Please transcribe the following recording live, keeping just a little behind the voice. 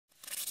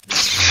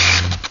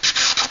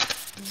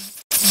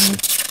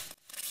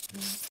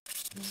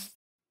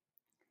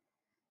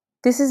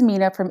This is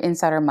Mina from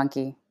Insider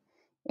Monkey.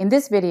 In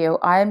this video,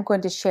 I am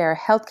going to share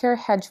healthcare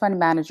hedge fund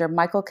manager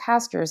Michael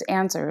Castor's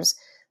answers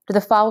to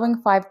the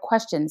following 5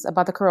 questions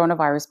about the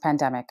coronavirus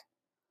pandemic.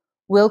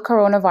 Will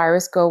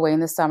coronavirus go away in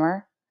the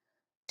summer?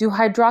 Do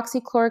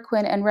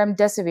hydroxychloroquine and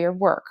remdesivir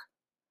work?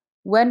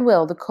 When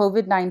will the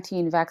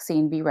COVID-19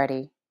 vaccine be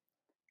ready?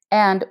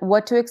 And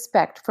what to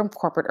expect from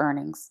corporate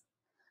earnings.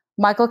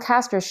 Michael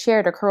Castor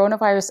shared a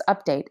coronavirus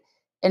update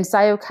in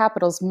Sayo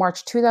Capital's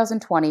March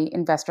 2020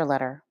 investor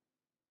letter.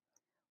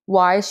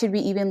 Why should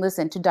we even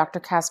listen to Dr.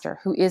 Castor,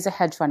 who is a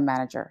hedge fund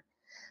manager?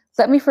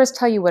 Let me first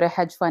tell you what a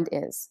hedge fund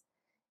is.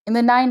 In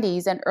the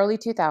 90s and early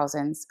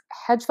 2000s,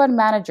 hedge fund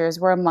managers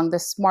were among the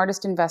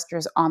smartest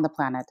investors on the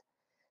planet.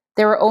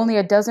 There were only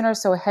a dozen or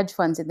so hedge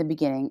funds in the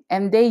beginning,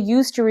 and they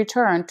used to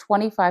return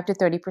 25 to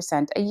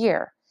 30% a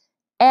year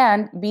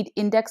and beat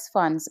index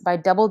funds by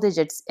double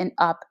digits in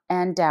up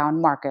and down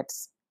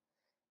markets.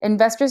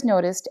 Investors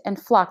noticed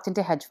and flocked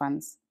into hedge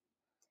funds.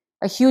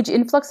 A huge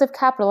influx of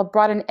capital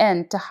brought an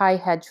end to high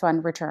hedge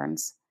fund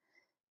returns.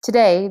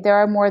 Today, there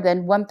are more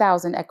than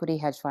 1,000 equity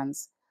hedge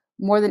funds.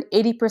 More than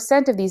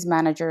 80% of these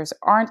managers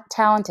aren't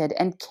talented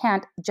and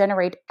can't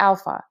generate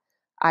alpha,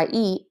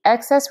 i.e.,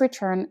 excess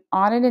return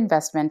on an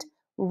investment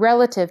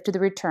relative to the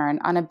return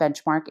on a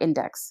benchmark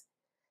index.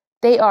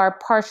 They are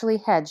partially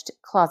hedged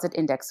closet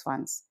index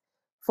funds.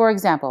 For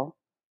example,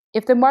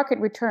 if the market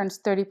returns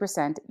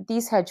 30%,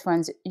 these hedge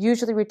funds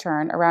usually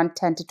return around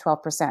 10 to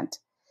 12%.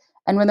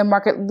 And when the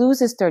market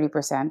loses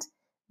 30%,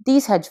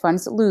 these hedge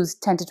funds lose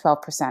 10 to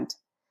 12%.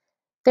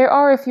 There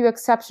are a few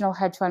exceptional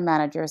hedge fund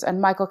managers,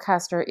 and Michael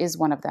Castor is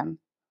one of them.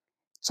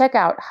 Check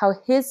out how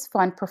his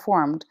fund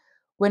performed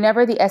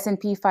whenever the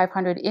S&P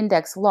 500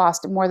 index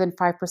lost more than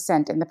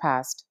 5% in the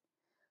past.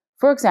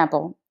 For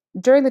example,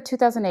 during the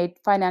 2008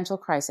 financial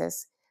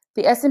crisis,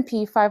 the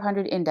S&P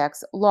 500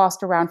 index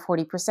lost around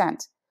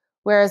 40%,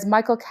 whereas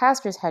Michael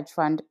Castor's hedge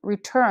fund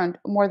returned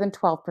more than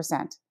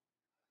 12%.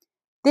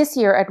 This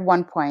year, at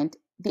one point,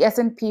 the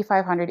S&P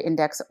 500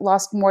 index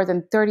lost more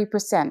than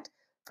 30%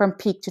 from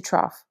peak to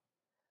trough.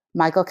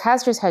 Michael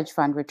Castor's hedge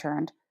fund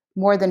returned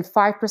more than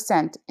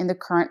 5% in the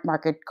current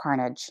market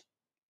carnage.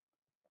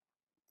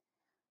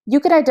 You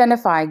can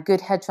identify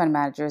good hedge fund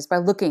managers by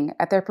looking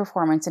at their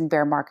performance in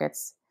bear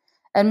markets,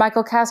 and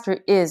Michael Castor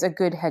is a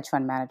good hedge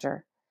fund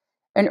manager.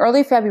 In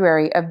early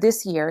February of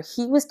this year,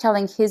 he was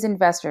telling his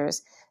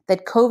investors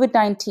that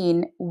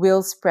COVID-19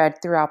 will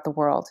spread throughout the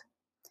world.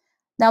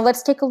 Now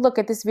let's take a look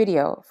at this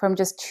video from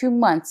just 2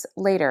 months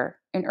later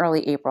in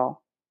early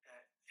April.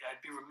 I'd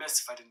be remiss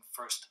if I didn't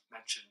first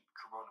mention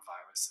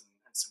coronavirus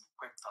and some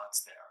quick thoughts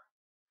there.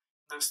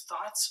 Those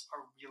thoughts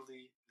are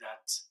really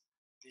that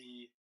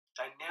the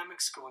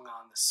dynamics going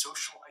on, the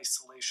social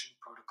isolation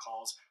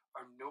protocols,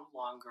 are no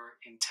longer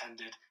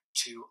intended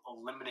to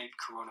eliminate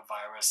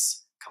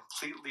coronavirus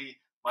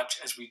completely,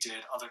 much as we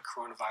did other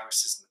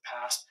coronaviruses in the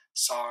past,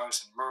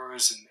 SARS and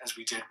MERS, and as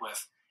we did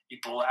with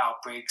Ebola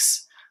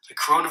outbreaks. The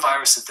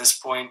coronavirus at this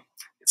point,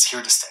 it's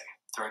here to stay.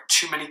 There are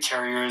too many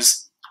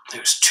carriers.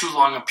 There's too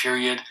long a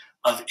period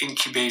of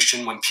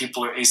incubation when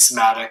people are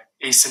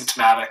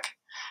asymptomatic.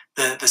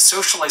 The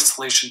social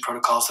isolation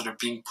protocols that are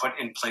being put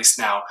in place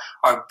now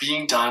are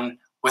being done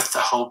with the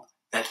hope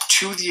that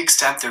to the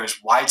extent there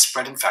is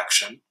widespread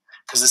infection,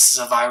 because this is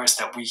a virus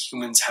that we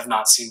humans have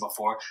not seen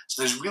before,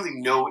 so there's really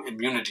no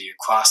immunity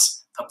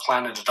across the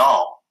planet at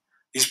all.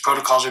 These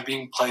protocols are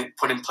being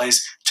put in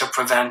place to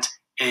prevent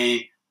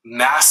a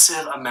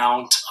massive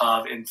amount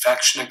of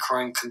infection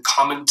occurring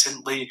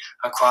concomitantly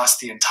across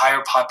the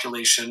entire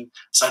population,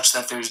 such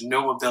that there's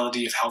no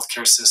ability of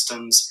healthcare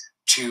systems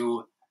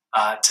to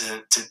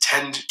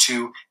tend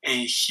to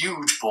a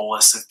huge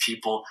bolus of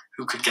people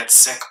who could get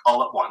sick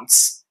all at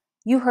once.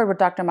 You heard what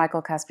Dr.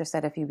 Michael Castor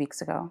said a few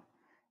weeks ago.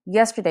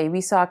 Yesterday, we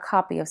saw a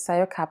copy of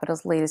Sayo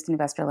Capital's latest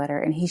investor letter,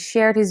 and he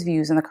shared his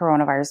views on the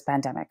coronavirus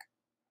pandemic.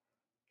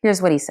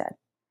 Here's what he said.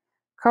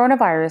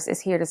 Coronavirus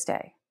is here to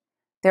stay.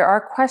 There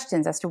are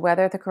questions as to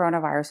whether the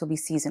coronavirus will be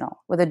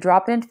seasonal, with a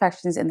drop in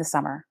infections in the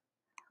summer.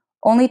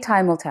 Only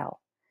time will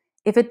tell.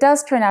 If it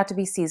does turn out to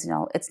be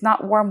seasonal, it's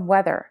not warm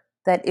weather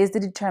that is the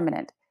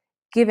determinant,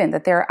 given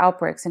that there are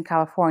outbreaks in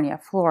California,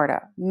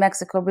 Florida,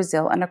 Mexico,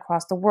 Brazil, and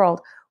across the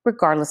world,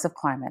 regardless of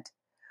climate.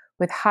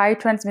 With high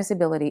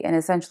transmissibility and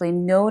essentially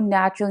no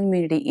natural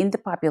immunity in the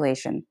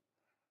population,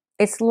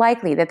 it's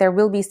likely that there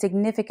will be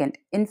significant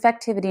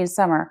infectivity in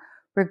summer,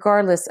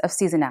 regardless of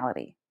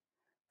seasonality.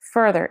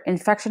 Further,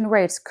 infection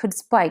rates could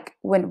spike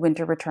when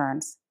winter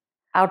returns.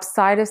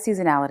 Outside of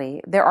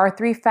seasonality, there are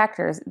 3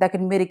 factors that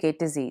can mitigate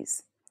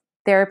disease: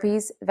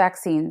 therapies,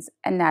 vaccines,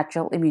 and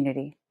natural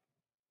immunity.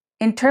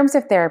 In terms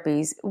of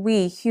therapies,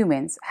 we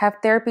humans have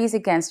therapies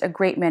against a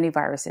great many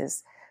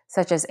viruses,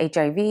 such as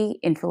HIV,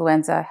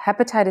 influenza,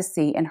 hepatitis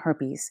C, and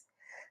herpes.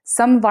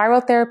 Some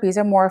viral therapies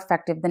are more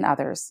effective than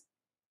others.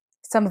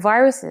 Some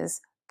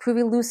viruses prove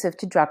elusive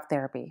to drug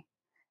therapy.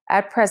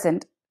 At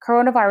present,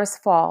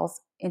 coronavirus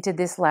falls into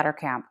this latter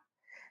camp.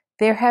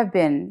 There have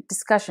been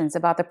discussions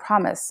about the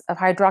promise of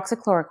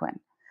hydroxychloroquine.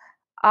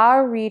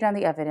 Our read on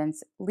the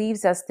evidence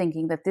leaves us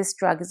thinking that this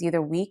drug is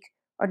either weak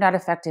or not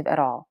effective at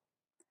all.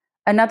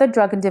 Another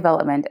drug in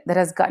development that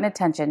has gotten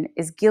attention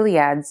is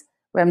Gilead's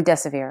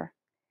remdesivir.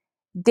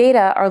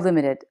 Data are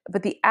limited,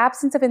 but the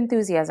absence of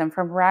enthusiasm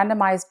from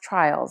randomized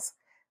trials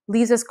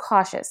leaves us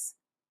cautious.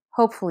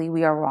 Hopefully,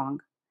 we are wrong.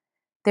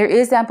 There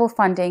is ample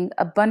funding,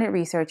 abundant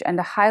research, and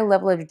a high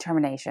level of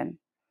determination.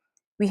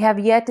 We have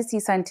yet to see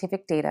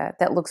scientific data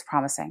that looks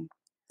promising.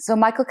 So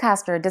Michael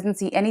Castor doesn't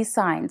see any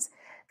signs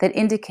that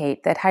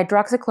indicate that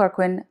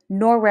hydroxychloroquine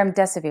nor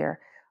remdesivir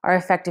are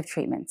effective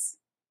treatments.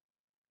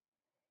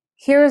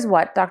 Here is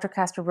what Dr.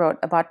 Castor wrote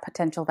about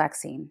potential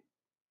vaccine.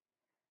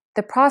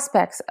 The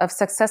prospects of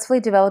successfully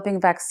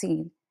developing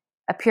vaccine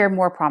appear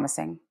more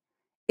promising.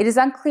 It is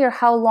unclear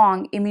how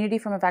long immunity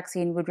from a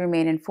vaccine would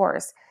remain in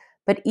force,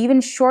 but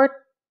even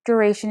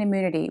short-duration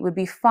immunity would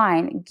be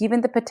fine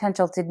given the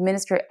potential to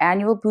administer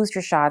annual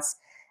booster shots,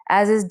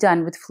 as is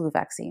done with flu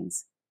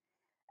vaccines.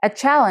 A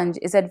challenge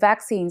is that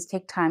vaccines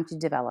take time to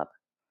develop.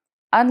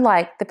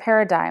 Unlike the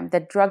paradigm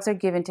that drugs are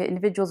given to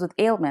individuals with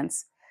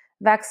ailments,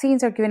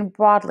 vaccines are given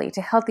broadly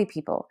to healthy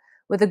people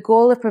with the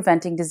goal of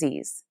preventing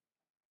disease.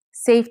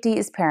 Safety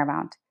is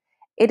paramount.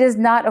 It is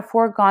not a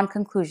foregone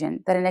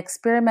conclusion that an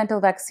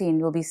experimental vaccine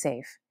will be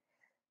safe.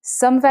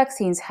 Some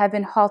vaccines have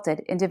been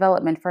halted in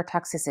development for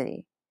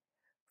toxicity.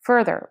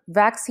 Further,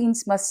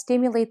 vaccines must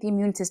stimulate the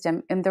immune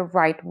system in the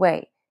right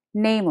way,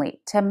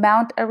 namely, to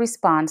mount a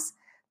response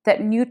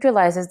that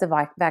neutralizes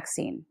the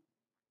vaccine.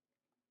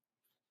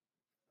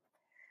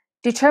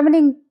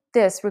 Determining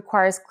this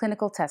requires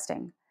clinical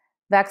testing.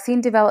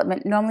 Vaccine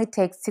development normally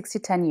takes 6 to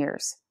 10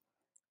 years.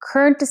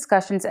 Current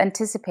discussions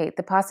anticipate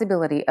the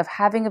possibility of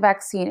having a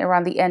vaccine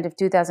around the end of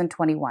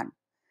 2021.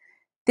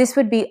 This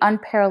would be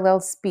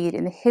unparalleled speed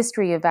in the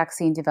history of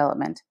vaccine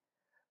development.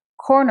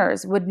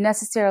 Corners would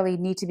necessarily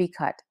need to be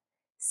cut.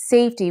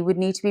 Safety would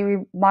need to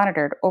be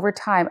monitored over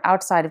time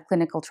outside of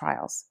clinical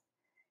trials.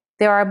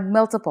 There are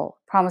multiple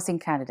promising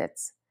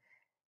candidates.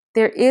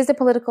 There is a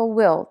political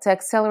will to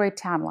accelerate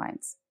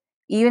timelines.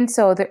 Even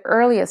so, the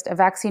earliest a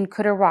vaccine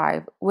could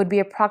arrive would be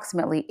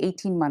approximately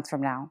 18 months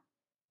from now.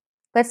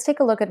 Let's take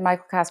a look at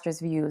Michael Castor's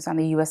views on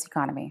the U.S.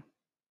 economy.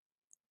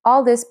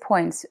 All this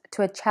points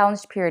to a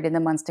challenged period in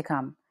the months to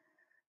come.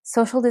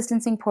 Social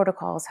distancing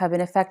protocols have been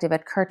effective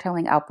at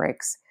curtailing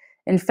outbreaks.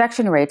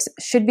 Infection rates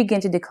should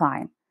begin to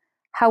decline.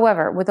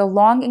 However, with a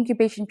long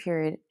incubation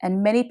period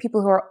and many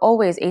people who are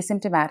always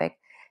asymptomatic,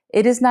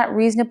 it is not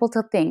reasonable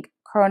to think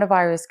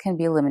coronavirus can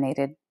be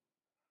eliminated.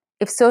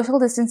 If social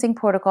distancing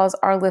protocols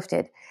are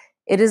lifted,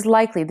 it is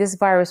likely this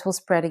virus will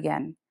spread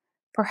again.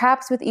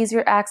 Perhaps with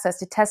easier access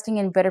to testing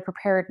and better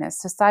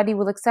preparedness, society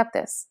will accept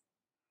this.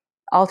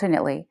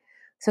 Alternately,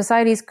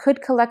 societies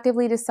could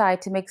collectively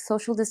decide to make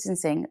social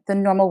distancing the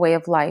normal way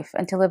of life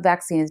until a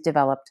vaccine is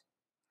developed.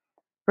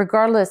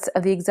 Regardless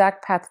of the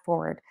exact path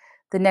forward,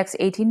 the next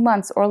 18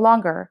 months or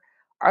longer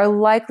are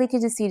likely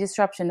to see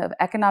disruption of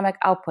economic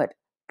output,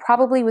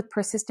 probably with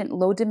persistent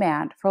low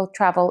demand for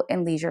travel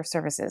and leisure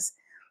services,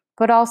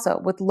 but also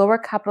with lower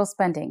capital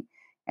spending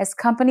as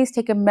companies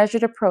take a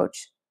measured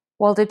approach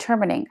while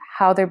determining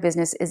how their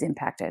business is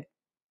impacted.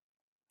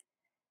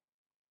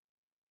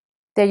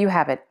 There you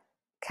have it.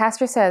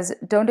 Castor says,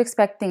 don't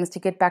expect things to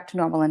get back to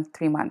normal in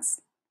 3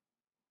 months.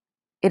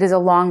 It is a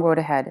long road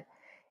ahead.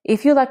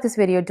 If you like this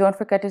video, don't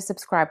forget to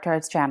subscribe to our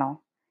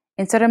channel.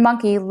 Insider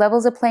Monkey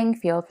levels a playing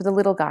field for the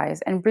little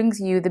guys and brings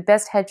you the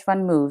best hedge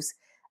fund moves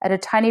at a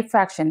tiny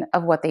fraction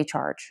of what they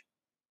charge.